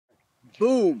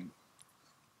Boom!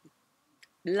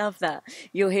 Love that.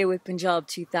 You're here with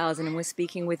Punjab2000 and we're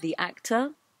speaking with the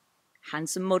actor,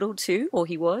 handsome model too, or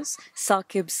he was,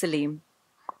 Saqib Saleem.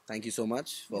 Thank you so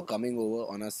much for coming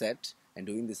over on our set and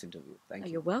doing this interview. Thank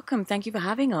You're you. welcome. Thank you for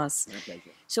having us. My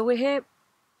pleasure. So we're here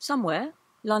somewhere,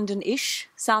 London-ish,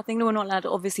 South England. We're not allowed,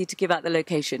 obviously, to give out the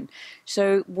location.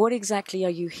 So what exactly are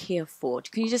you here for?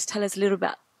 Can you just tell us a little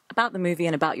bit about the movie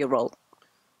and about your role?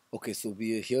 Okay, so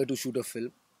we are here to shoot a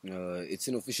film. It's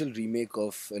an official remake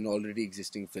of an already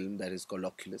existing film that is called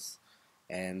Oculus,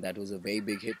 and that was a very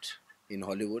big hit in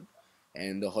Hollywood.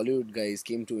 And the Hollywood guys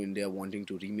came to India wanting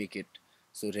to remake it.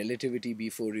 So Relativity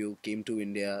Before You came to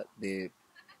India. They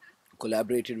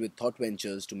collaborated with Thought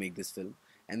Ventures to make this film,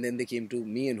 and then they came to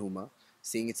me and Huma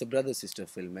saying it's a brother sister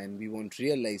film and we want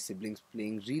real life siblings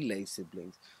playing real life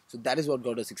siblings. So that is what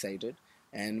got us excited.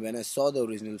 And when I saw the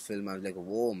original film, I was like,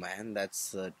 whoa, man,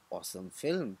 that's an awesome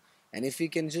film. And if we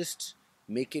can just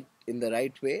make it in the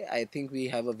right way, I think we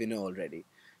have a winner already.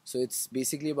 So it's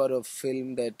basically about a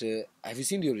film that. Have you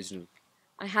seen the original?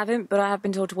 I haven't, but I have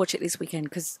been told to watch it this weekend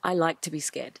because I like to be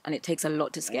scared and it takes a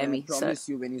lot to scare And me. I promise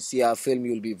you, when you see our film,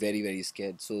 you'll be very, very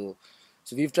scared. So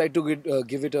we've tried to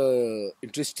give it a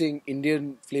interesting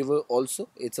Indian flavor. Also,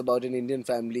 it's about an Indian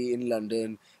family in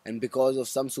London, and because of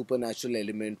some supernatural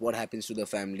element, what happens to the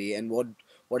family and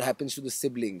what happens to the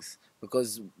siblings.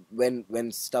 Because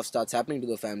when stuff starts happening to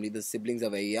the family, the siblings are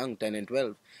very young, 10 and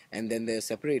 12, and then they're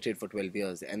separated for 12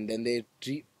 years, and then they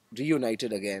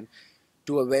reunited again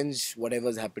to avenge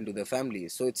whatever's happened to their family.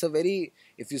 So it's a very,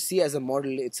 if you see as a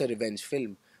model, it's a revenge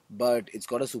film, but it's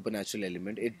got a supernatural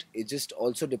element. It just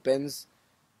also depends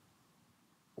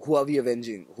who are we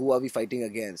avenging, who are we fighting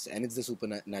against, and it's the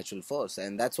supernatural force,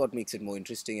 and that's what makes it more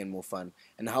interesting and more fun.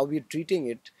 And how we're treating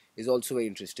it is also very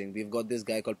interesting. We've got this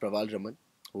guy called Praval Raman,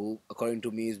 who, according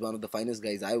to me, is one of the finest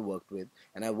guys I've worked with,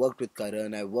 and I worked with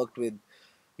Karan, I worked with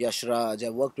Yash Raj, I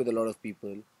worked with a lot of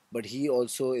people, but he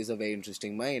also is a very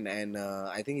interesting mind, and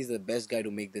I think he's the best guy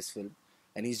to make this film.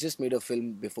 And he's just made a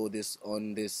film before this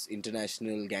on this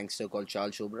international gangster called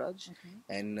Charles Shobraj,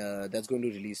 and that's going to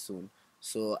release soon.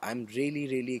 So I'm really,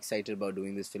 really excited about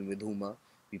doing this film with Huma.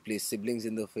 We play siblings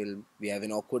in the film. We have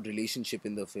an awkward relationship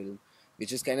in the film,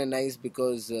 which is kind of nice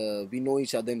because we know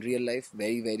each other in real life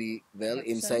very, very well,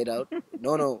 inside out.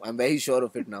 No, no, I'm very sure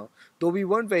of it now. Though we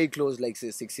weren't very close like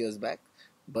say 6 years back,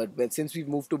 but since we've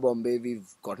moved to Bombay, we've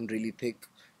gotten really thick.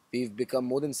 We've become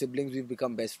more than siblings. We've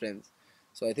become best friends.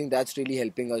 So I think that's really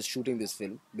helping us shooting this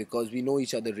film because we know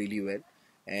each other really well,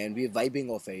 and we're vibing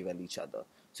off very well each other.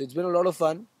 So it's been a lot of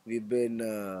fun. We've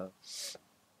been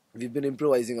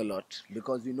improvising a lot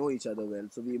because we know each other well.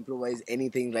 So we improvise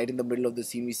anything right in the middle of the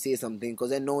scene. We say something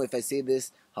because I know if I say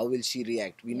this, how will she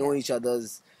react? We know each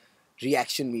other's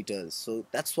reaction meters. So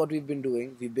that's what we've been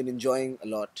doing. We've been enjoying a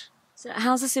lot. So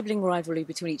how's the sibling rivalry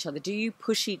between each other? Do you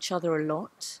push each other a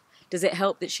lot? Does it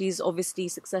help that she's obviously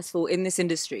successful in this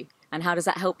industry? And how does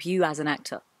that help you as an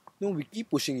actor? No, we keep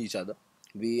pushing each other.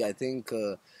 I think,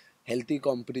 healthy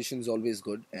competition is always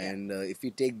good, and if you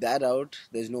take that out,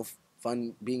 there's no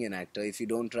fun being an actor. If you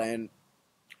don't try and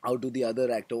outdo the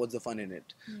other actor, what's the fun in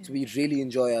it? So we really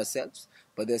enjoy ourselves,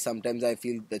 but there's sometimes I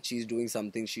feel that she's doing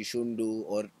something she shouldn't do,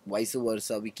 or vice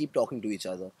versa. We keep talking to each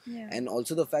other, and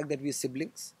also the fact that we're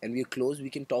siblings and we're close, we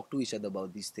can talk to each other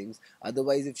about these things.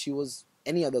 Otherwise, if she was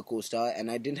any other co-star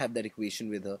and I didn't have that equation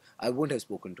with her, I wouldn't have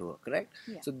spoken to her, correct?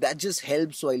 So that just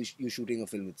helps while you're shooting a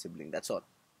film with sibling. That's all.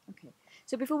 Okay.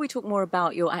 So before we talk more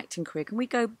about your acting career, can we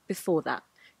go before that?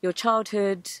 Your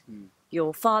childhood,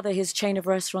 your father, his chain of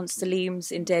restaurants,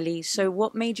 Saleem's in Delhi. So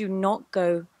what made you not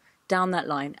go down that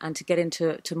line and to get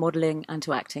into modeling and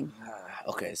to acting?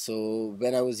 Okay, so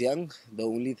when I was young, the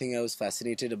only thing I was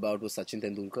fascinated about was Sachin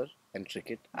Tendulkar and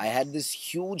cricket. I had this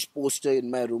huge poster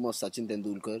in my room of Sachin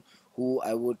Tendulkar, who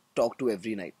I would talk to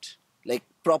every night. Like,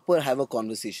 proper have a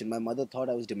conversation. My mother thought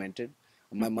I was demented.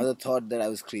 My mother thought that I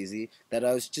was crazy, that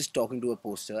I was just talking to a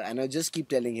poster. And I just keep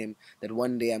telling him that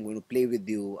one day I'm going to play with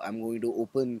you. I'm going to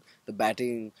open the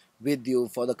batting with you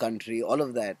for the country, all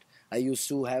of that. I used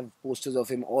to have posters of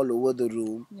him all over the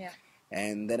room.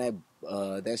 And then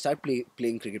I started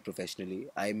playing cricket professionally.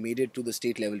 I made it to the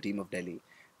state level team of Delhi.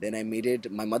 Then I made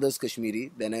it. My mother's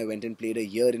Kashmiri. Then I went and played a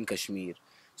year in Kashmir.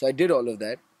 So I did all of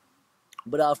that.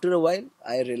 But after a while,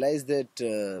 I realized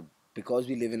that because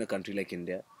we live in a country like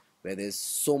India, where there's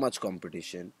so much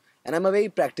competition, and I'm a very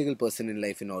practical person in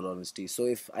life, in all honesty. So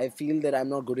if I feel that I'm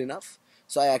not good enough,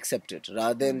 so I accept it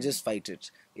rather than just fight it.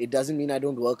 It doesn't mean I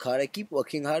don't work hard. I keep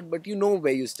working hard, but you know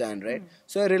where you stand, right?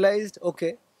 So I realized,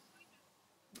 okay,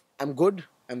 I'm good,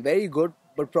 I'm very good,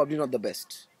 but probably not the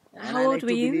best. And How I old like were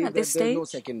to you believe at this that there's no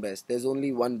stage? second best. There's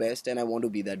only one best, and I want to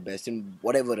be that best in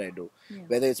whatever I do. Yeah.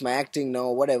 Whether it's my acting now,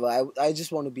 whatever. I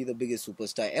just want to be the biggest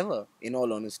superstar ever, in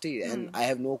all honesty. And I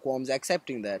have no qualms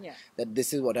accepting that, Yeah. that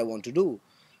this is what I want to do.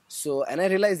 So, and I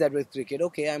realized that with cricket,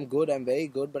 okay, I'm good, I'm very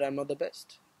good, but I'm not the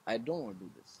best. I don't want to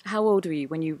do this. How old were you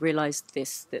when you realised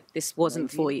this, that this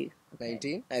wasn't for 19, you? Okay.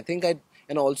 19. I think I,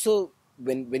 and also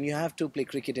when you have to play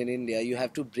cricket in India, you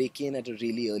have to break in at a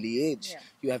really early age. Yeah.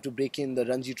 You have to break in the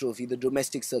Ranji Trophy, the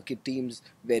domestic circuit teams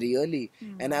very early.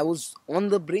 And I was on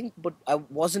the brink, but I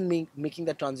wasn't making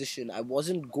that transition. I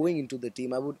wasn't going into the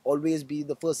team. I would always be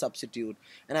the first substitute,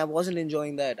 and I wasn't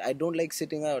enjoying that. I don't like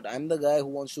sitting out. I'm the guy who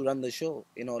wants to run the show.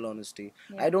 In all honesty,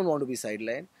 Yeah. I don't want to be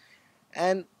sidelined.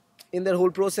 And in that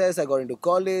whole process, I got into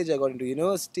college, I got into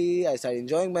university, I started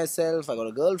enjoying myself, I got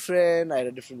a girlfriend, I had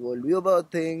a different worldview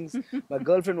about things. My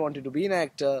girlfriend wanted to be an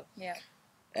actor. Yeah.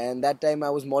 And that time I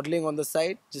was modeling on the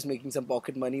side, just making some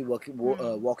pocket money,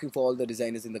 walking for all the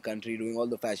designers in the country, doing all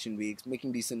the fashion weeks,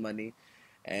 making decent money,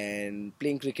 and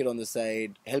playing cricket on the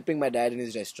side, helping my dad in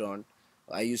his restaurant.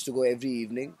 I used to go every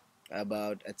evening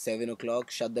about at 7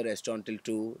 o'clock, shut the restaurant till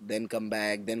 2, then come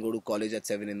back, then go to college at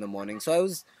 7 in the morning. So I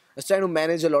was trying to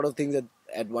manage a lot of things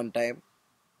at one time.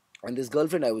 And this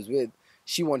girlfriend I was with,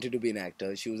 she wanted to be an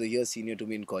actor. She was a year senior to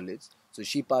me in college. So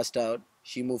she passed out.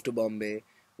 She moved to Bombay.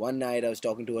 One night I was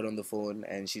talking to her on the phone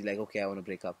and she's like, okay, I want to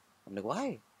break up. I'm like,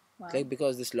 why? Wow. It's like,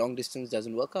 because this long distance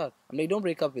doesn't work out. I'm like, don't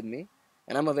break up with me.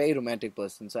 And I'm a very romantic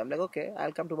person. So I'm like, okay,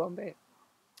 I'll come to Bombay.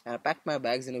 And I packed my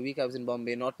bags. In a week I was in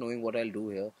Bombay, not knowing what I'll do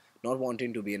here, not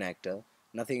wanting to be an actor,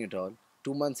 nothing at all.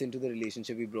 2 months into the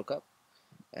relationship, we broke up.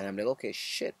 And I'm like, okay,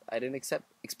 shit, I didn't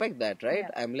expect that, right?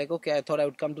 Yeah. I'm like, okay, I thought I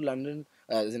would come to London,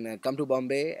 come to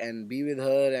Bombay and be with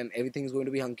her and everything's going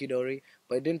to be hunky dory.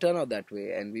 But it didn't turn out that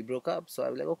way. And we broke up. So I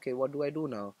was like, okay, what do I do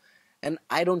now? And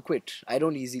I don't quit. I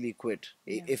don't easily quit.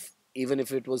 Yeah. Even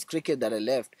if it was cricket that I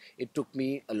left, it took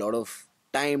me a lot of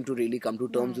time to really come to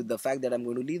terms with the fact that I'm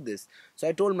going to leave this. So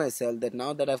I told myself that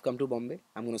now that I've come to Bombay,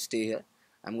 I'm going to stay here.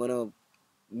 I'm going to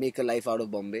make a life out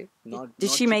of Bombay.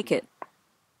 Did she make it?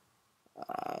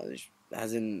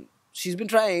 As in, she's been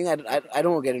trying. I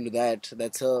don't want to get into that.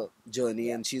 That's her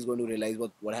journey, and she's going to realize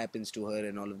what happens to her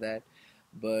and all of that.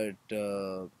 But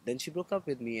then she broke up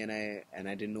with me, and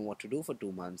I didn't know what to do for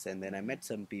 2 months. And then I met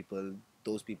some people.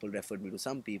 Those people referred me to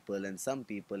some people,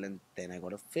 and then I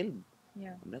got a film.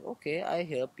 Yeah. I'm like, okay, I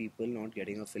hear people not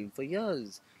getting a film for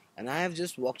years. And I have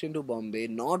just walked into Bombay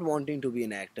not wanting to be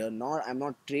an actor. I'm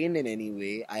not trained in any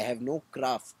way. I have no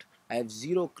craft. I have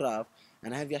zero craft.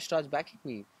 And I have Yashraj backing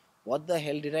me. What the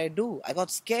hell did I do? I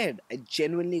got scared. I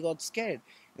genuinely got scared.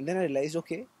 And then I realized,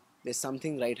 okay, there's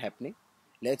something right happening.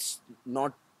 Let's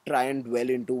not try and dwell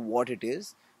into what it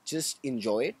is. Just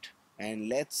enjoy it. And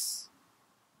let's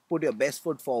put your best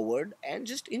foot forward and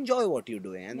just enjoy what you're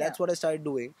doing. And that's what I started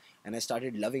doing. And I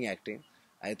started loving acting.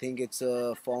 I think it's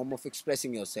a form of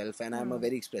expressing yourself, and I'm a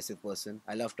very expressive person.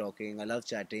 I love talking, I love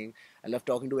chatting, I love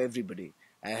talking to everybody.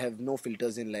 I have no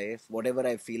filters in life. Whatever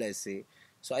I feel, I say.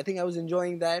 So I think I was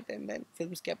enjoying that, and then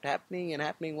films kept happening and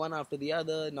happening one after the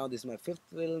other. Now this is my fifth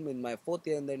film in my fourth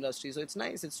year in the industry, so it's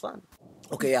nice, it's fun.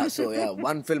 Okay, yeah, so yeah,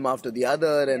 one film after the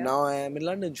other, and now I am in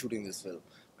London shooting this film.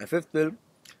 My fifth film,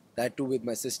 that too with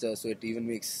my sister, so it even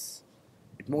makes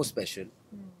it more special.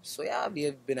 So yeah, we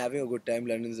have been having a good time.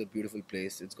 London is a beautiful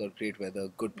place. It's got great weather,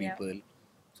 good people.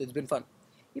 So it's been fun.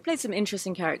 You played some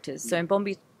interesting characters. So in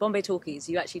Bombay Talkies,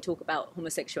 you actually talk about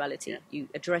homosexuality. You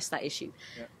address that issue.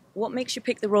 What makes you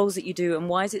pick the roles that you do, and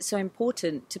why is it so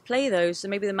important to play those so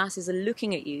maybe the masses are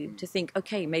looking at you to think,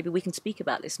 okay, maybe we can speak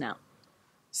about this now?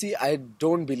 See, I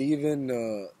don't believe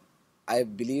in... I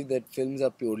believe that films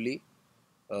are purely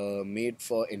made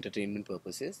for entertainment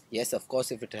purposes. Yes, of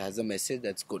course, if it has a message,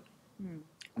 that's good.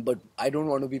 But I don't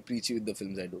want to be preachy with the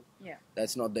films I do. Yeah.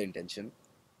 That's not the intention.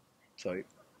 Sorry.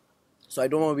 So I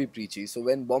don't want to be preachy. So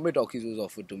when Bombay Talkies was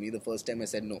offered to me, the first time I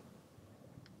said no.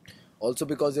 Also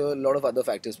because there were a lot of other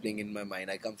factors playing in my mind.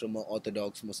 I come from an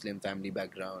orthodox Muslim family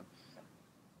background.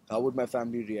 How would my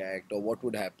family react, or what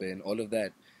would happen, all of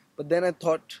that. But then I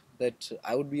thought that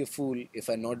I would be a fool if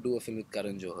I not do a film with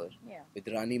Karan Johar, with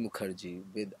Rani Mukherjee,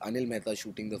 with Anil Mehta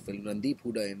shooting the film, Randeep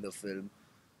Hooda in the film.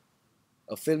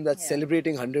 A film that's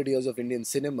celebrating 100 years of Indian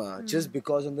cinema, just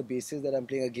because on the basis that I'm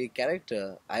playing a gay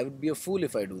character. I would be a fool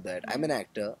if I do that. I'm an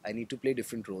actor. I need to play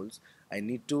different roles. I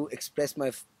need to express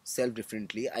myself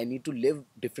differently. I need to live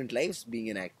different lives being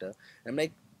an actor. I'm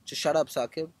like, just shut up,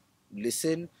 Saqib.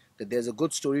 Listen, that there's a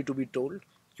good story to be told.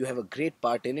 You have a great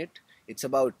part in it. It's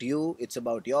about you. It's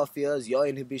about your fears, your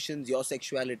inhibitions, your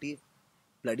sexuality.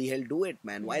 bloody hell, do it,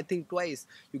 man. Why think twice?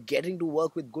 You're getting to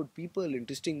work with good people,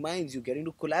 interesting minds. You're getting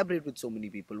to collaborate with so many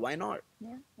people. Why not?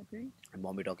 Yeah, agreed. And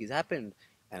Bombay Talkies happened,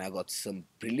 and I got some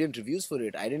brilliant reviews for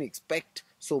it. I didn't expect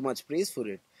so much praise for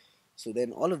it. So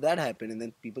then all of that happened, and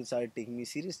then people started taking me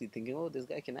seriously, thinking, "Oh, this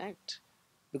guy can act."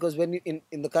 Because when you,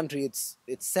 in the country, it's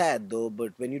sad though,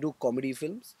 but when you do comedy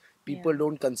films, people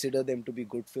don't consider them to be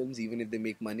good films, even if they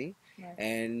make money. Right.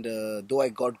 And though I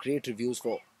got great reviews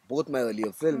for both my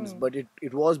earlier films, but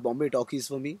it was Bombay Talkies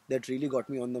for me that really got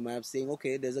me on the map, saying,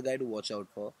 okay, there's a guy to watch out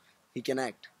for. He can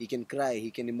act, he can cry,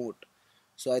 he can emote.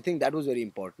 So I think that was very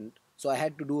important. So I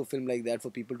had to do a film like that for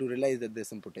people to realize that there's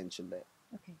some potential there.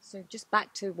 Okay, so just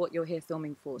back to what you're here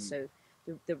filming for. So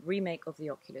the remake of the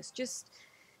Oculus. Just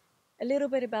a little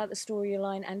bit about the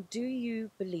storyline, and do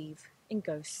you believe in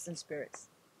ghosts and spirits?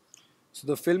 So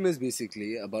the film is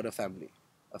basically about a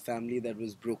family that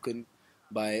was broken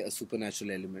by a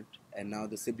supernatural element, and now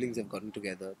the siblings have gotten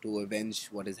together to avenge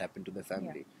what has happened to the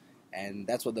family, and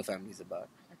that's what the family is about.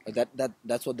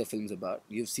 That's what the film's about.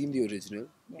 You've seen the original.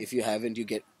 Yes. If you haven't,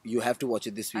 you have to watch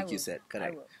it this week. will. You said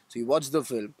correct. I will. So you watch the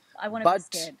film. I want to be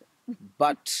scared.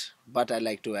 But I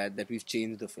like to add that we've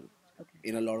changed the film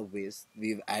in a lot of ways.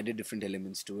 We've added different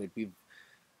elements to it. We've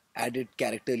added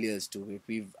character layers to it.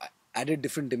 We've added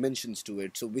different dimensions to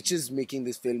it. So which is making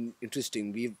this film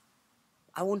interesting.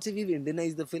 I won't say we've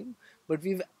Indianized the film, but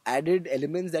we've added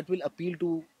elements that will appeal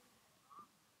to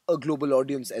a global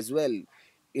audience as well.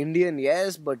 Indian,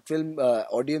 yes, but film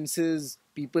audiences,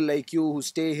 people like you who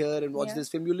stay here and watch this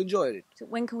film, you'll enjoy it. So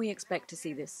when can we expect to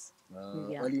see this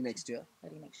movie out? Early next year.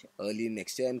 Early next year. Early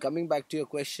next year. And coming back to your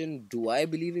question, do I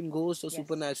believe in ghosts or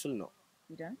supernatural? No.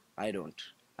 You don't? I don't.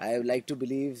 I like to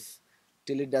believe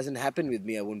till it doesn't happen with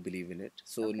me, I won't believe in it.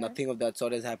 So nothing of that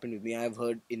sort has happened with me. I have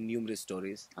heard in numerous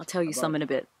stories. I'll tell you some in a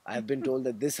bit. I have been told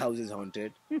that this house is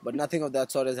haunted, but nothing of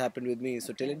that sort has happened with me.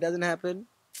 So till it doesn't happen,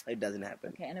 it doesn't happen.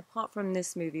 Okay, and apart from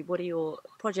this movie, what are your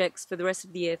projects for the rest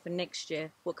of the year, for next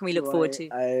year? What can we look forward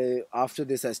to? After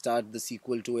this, I start the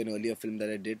sequel to an earlier film that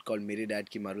I did called Mere Dad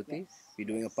Ki Maruti. We're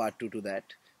doing a part 2 to that.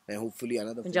 And hopefully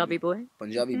another Punjabi boy?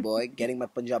 Punjabi boy, getting my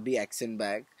Punjabi accent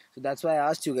back. So that's why I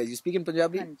asked you guys, you speak in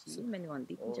Punjabi? Hanji, mainu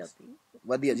aandi Punjabi.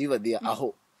 Vadiya ji, vadiya,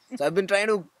 aho. So I've been trying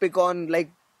to pick on,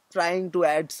 trying to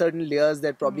add certain layers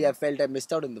that probably I felt I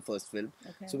missed out in the first film.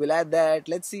 So we'll add that.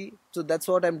 Let's see. So that's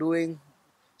what I'm doing.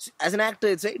 As an actor,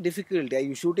 it's very difficult.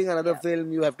 You're shooting another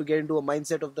film, you have to get into a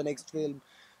mindset of the next film.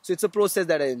 So it's a process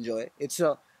that I enjoy.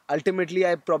 Ultimately,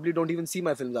 I probably don't even see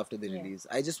my films after they release.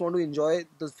 I just want to enjoy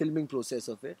the filming process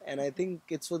of it. And I think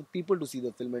it's for people to see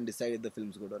the film and decide if the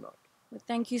film's good or not. Well,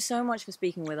 thank you so much for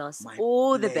speaking with us. My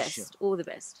All the pleasure. best. All the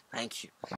best. Thank you.